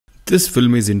This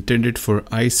film is intended for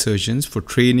eye surgeons for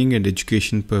training and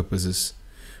education purposes.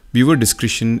 Viewer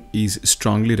discretion is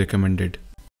strongly recommended.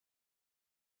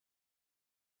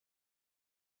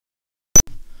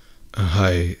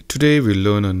 Hi, today we'll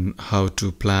learn on how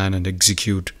to plan and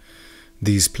execute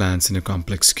these plans in a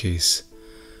complex case.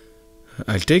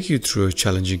 I'll take you through a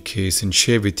challenging case and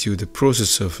share with you the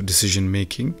process of decision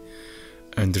making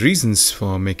and the reasons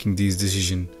for making these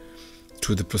decisions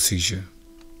through the procedure.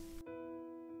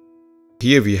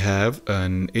 Here we have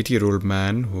an 80-year-old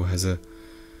man who has a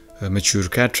mature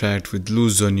cataract with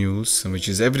loose zonules, which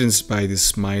is evidenced by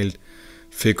this mild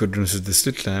phacodermosis of the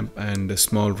slit lamp and a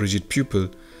small rigid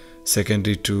pupil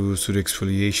secondary to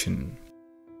pseudoexfoliation.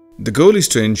 The goal is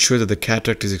to ensure that the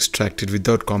cataract is extracted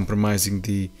without compromising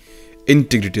the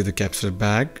integrity of the capsular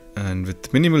bag and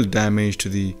with minimal damage to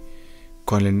the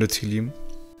corneal endothelium.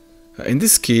 In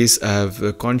this case, I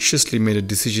have consciously made a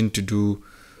decision to do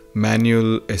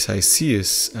Manual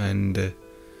SICS, and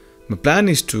my plan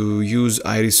is to use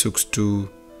iris hooks to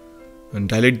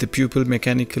dilate the pupil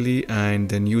mechanically and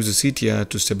then use a CTR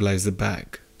to stabilize the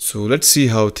bag. So let's see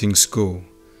how things go.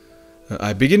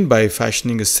 I begin by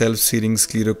fashioning a self-sealing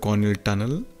sclerocorneal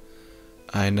tunnel,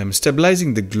 and I'm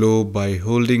stabilizing the globe by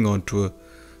holding onto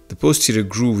the posterior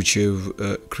groove which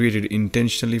I've created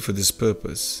intentionally for this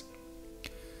purpose.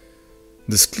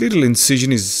 The scleral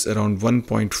incision is around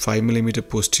 1.5 mm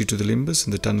posterior to the limbus,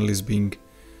 and the tunnel is being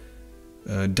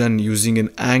done using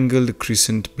an angled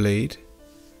crescent blade.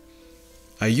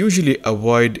 I usually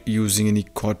avoid using any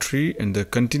cautery, and the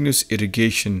continuous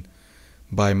irrigation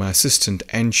by my assistant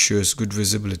ensures good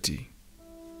visibility.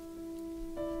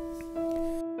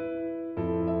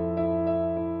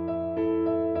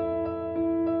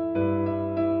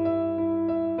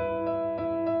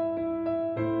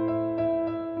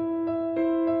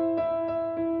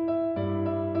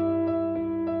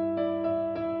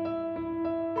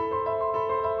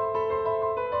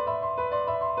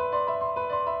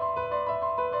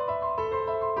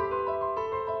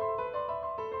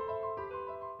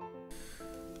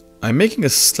 I'm making a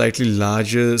slightly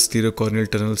larger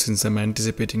sclerocorneal tunnel since I'm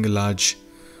anticipating a large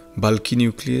bulky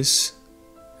nucleus.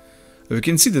 We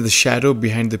can see that the shadow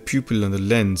behind the pupil on the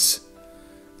lens,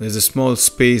 there's a small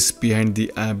space behind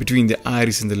between the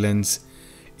iris and the lens,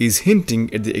 is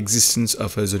hinting at the existence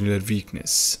of a zonular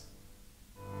weakness.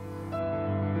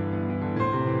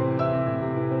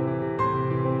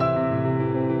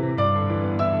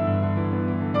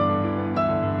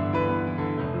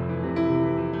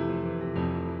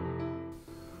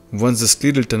 Once the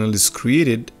scleral tunnel is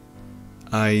created,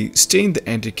 I stain the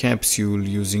anti-capsule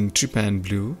using trypan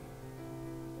blue.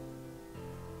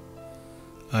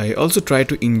 I also try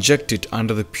to inject it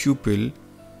under the pupil,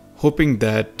 hoping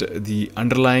that the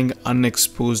underlying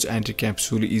unexposed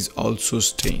anti-capsule is also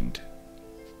stained.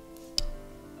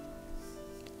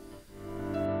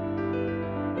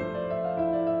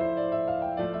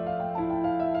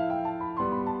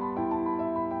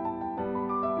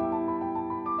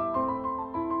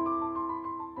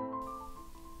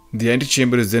 The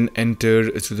antechamber is then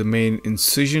entered through the main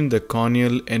incision. The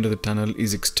corneal end of the tunnel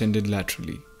is extended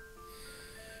laterally.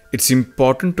 It's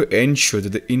important to ensure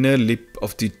that the inner lip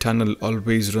of the tunnel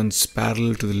always runs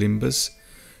parallel to the limbus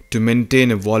to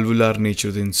maintain a valvular nature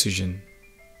of the incision.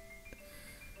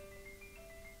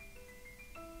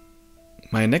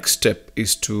 My next step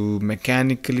is to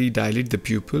mechanically dilate the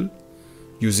pupil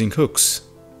using hooks.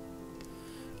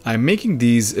 I'm making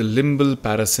these limbal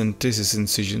paracentesis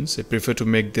incisions. I prefer to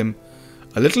make them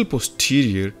a little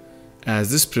posterior,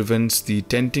 as this prevents the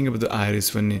tenting of the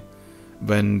iris when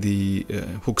the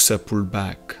hooks are pulled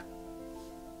back.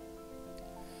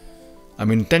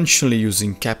 I'm intentionally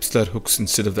using capsular hooks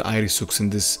instead of the iris hooks in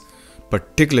this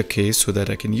particular case so that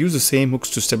I can use the same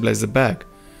hooks to stabilize the bag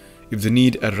if the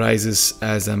need arises,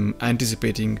 as I'm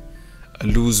anticipating a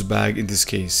loose bag in this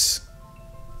case.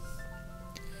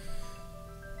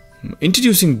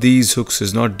 Introducing these hooks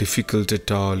is not difficult at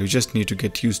all. You just need to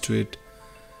get used to it.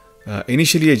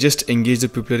 Initially, I just engage the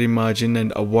pupillary margin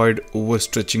and avoid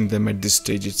overstretching them at this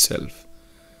stage itself.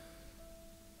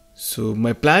 So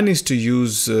my plan is to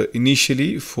use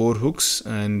initially 4 hooks,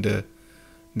 and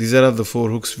these are the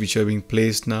 4 hooks which are being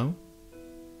placed now.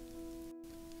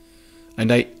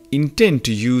 And I intend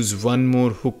to use one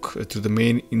more hook to the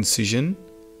main incision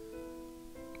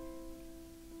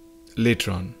later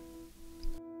on.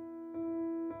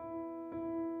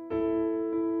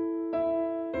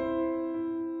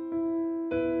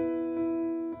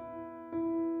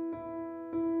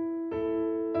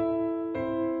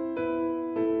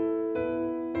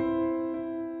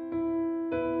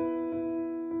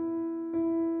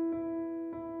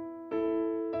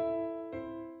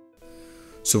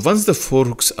 So once the 4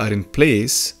 hooks are in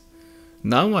place,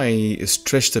 now I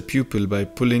stretch the pupil by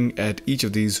pulling at each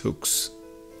of these hooks.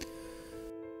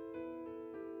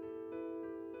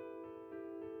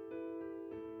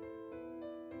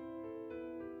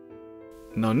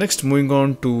 Now next, moving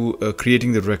on to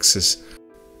creating the rexus.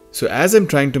 So as I'm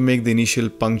trying to make the initial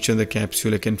puncture in the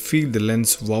capsule, I can feel the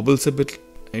lens wobbles a bit.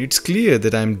 And it's clear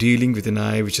that I'm dealing with an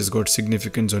eye which has got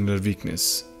significant zonular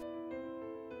weakness.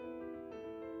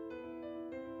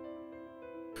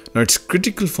 Now it's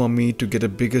critical for me to get a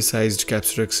bigger sized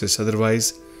capsular rexus,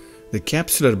 otherwise the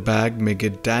capsular bag may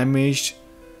get damaged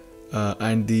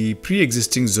and the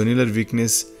pre-existing zonular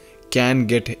weakness can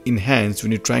get enhanced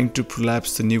when you're trying to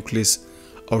prolapse the nucleus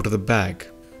out of the bag.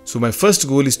 So my first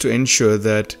goal is to ensure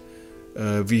that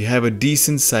we have a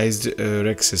decent sized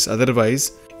rexus.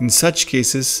 Otherwise, in such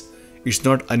cases, it's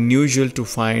not unusual to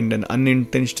find an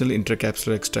unintentional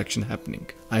intracapsular extraction happening.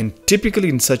 And typically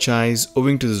in such eyes,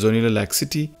 owing to the zonular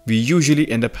laxity, we usually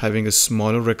end up having a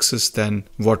smaller rexus than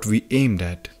what we aimed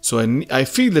at. So I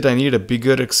feel that I need a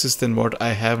bigger rexus than what I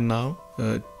have now.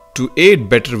 To aid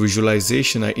better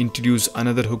visualization, I introduce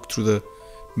another hook through the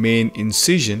main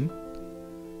incision,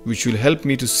 which will help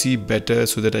me to see better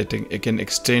so that I can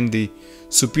extend the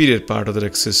superior part of the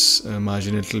rexus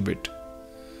margin a little bit.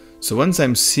 So once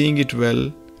I'm seeing it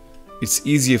well, it's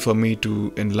easier for me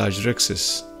to enlarge the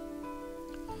rexus.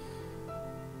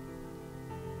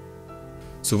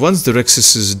 So once the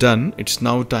rexus is done, it's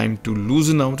now time to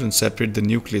loosen out and separate the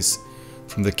nucleus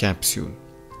from the capsule.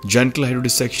 Gentle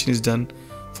hydrodissection is done,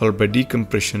 followed by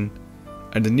decompression,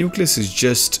 and the nucleus is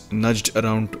just nudged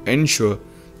around to ensure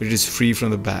that it is free from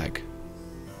the bag.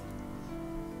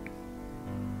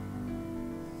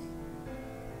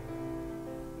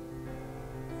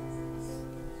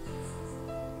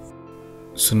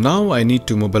 So now I need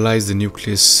to mobilize the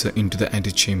nucleus into the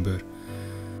antechamber,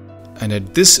 and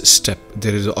at this step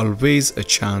there is always a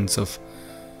chance of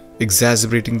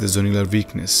exacerbating the zonular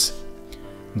weakness.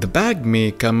 The bag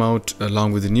may come out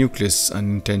along with the nucleus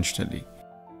unintentionally.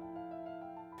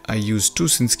 I use 2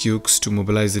 Sinskey hooks to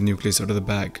mobilize the nucleus out of the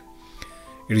bag.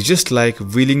 It is just like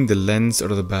wheeling the lens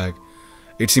out of the bag.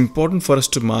 It's important for us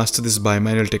to master this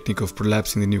bimanual technique of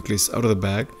prolapsing the nucleus out of the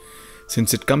bag,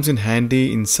 since it comes in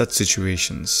handy in such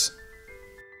situations.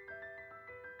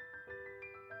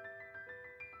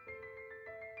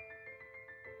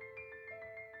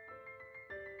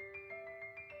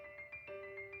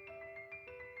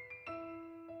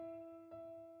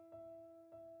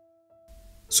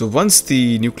 So once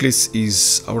the nucleus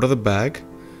is out of the bag,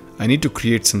 I need to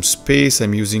create some space.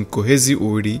 I'm using cohesive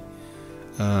OED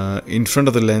in front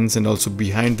of the lens and also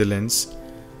behind the lens,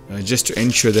 just to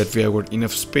ensure that we have got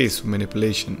enough space for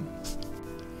manipulation.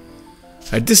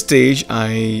 At this stage,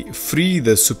 I free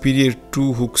the superior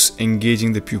 2 hooks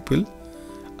engaging the pupil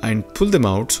and pull them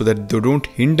out so that they don't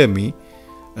hinder me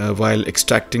while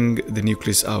extracting the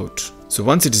nucleus out. So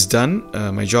once it is done,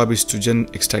 my job is to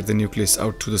extract the nucleus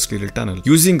out through the scleral tunnel.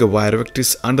 Using a wire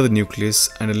vectis under the nucleus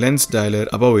and a lens dialer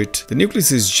above it, the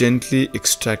nucleus is gently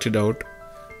extracted out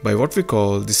by what we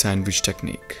call the sandwich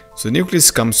technique. So the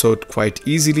nucleus comes out quite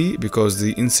easily because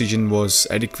the incision was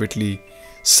adequately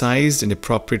sized and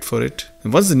appropriate for it.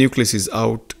 And once the nucleus is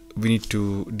out, we need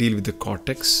to deal with the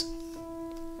cortex.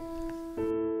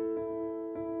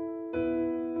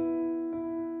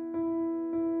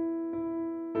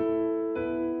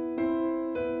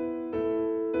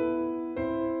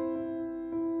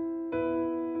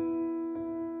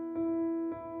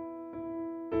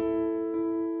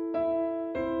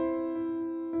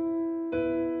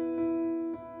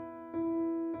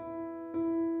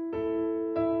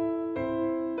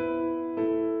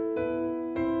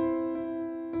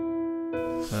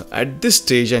 At this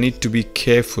stage, I need to be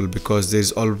careful because there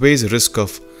is always a risk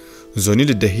of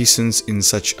zonular dehiscence in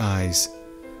such eyes.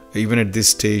 Even at this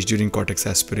stage during cortex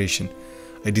aspiration,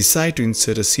 I decide to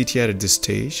insert a CTR at this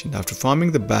stage, and after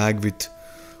forming the bag with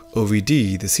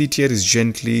OVD, the CTR is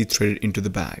gently threaded into the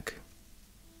bag.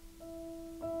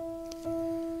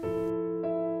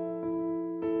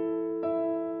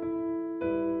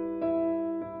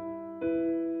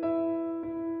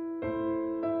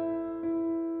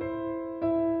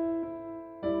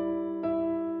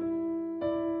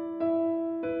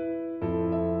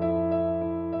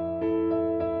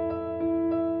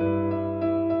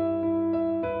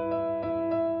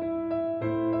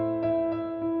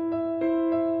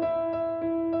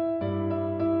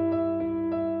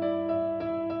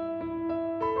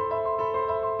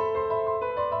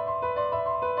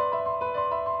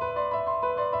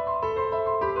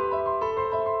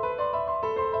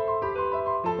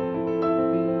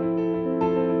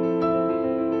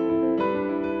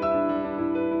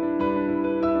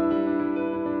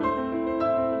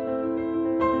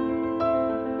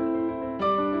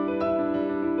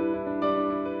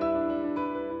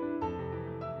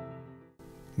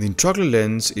 The intraocular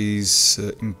lens is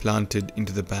implanted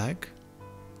into the bag.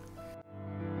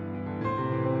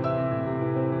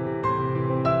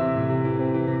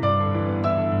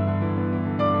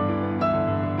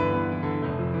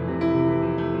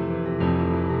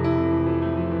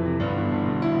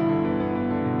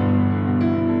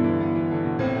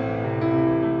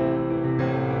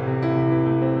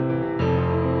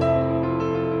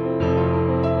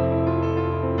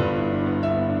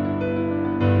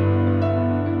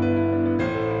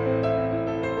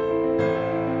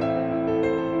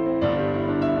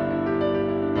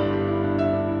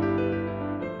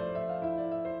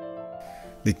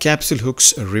 The capsule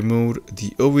hooks are removed,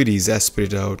 the OVD is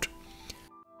aspirated out.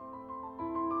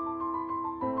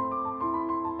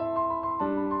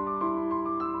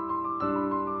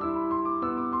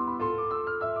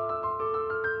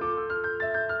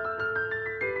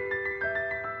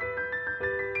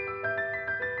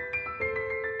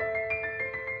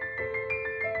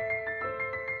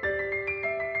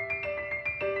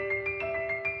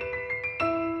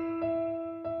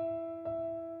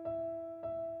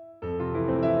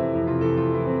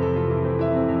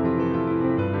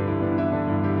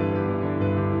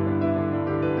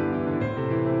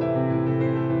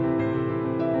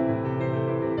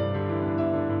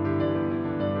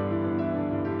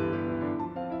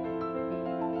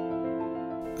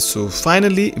 So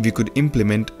finally, we could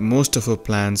implement most of our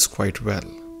plans quite well.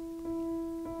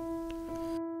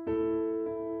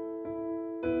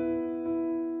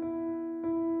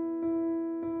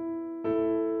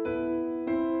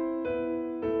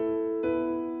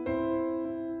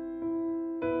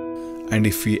 And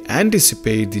if we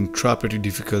anticipate the intraoperative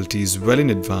difficulties well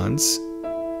in advance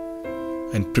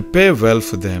and prepare well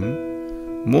for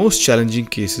them, most challenging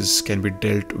cases can be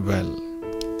dealt well.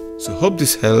 So hope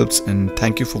this helps, and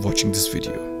thank you for watching this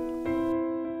video.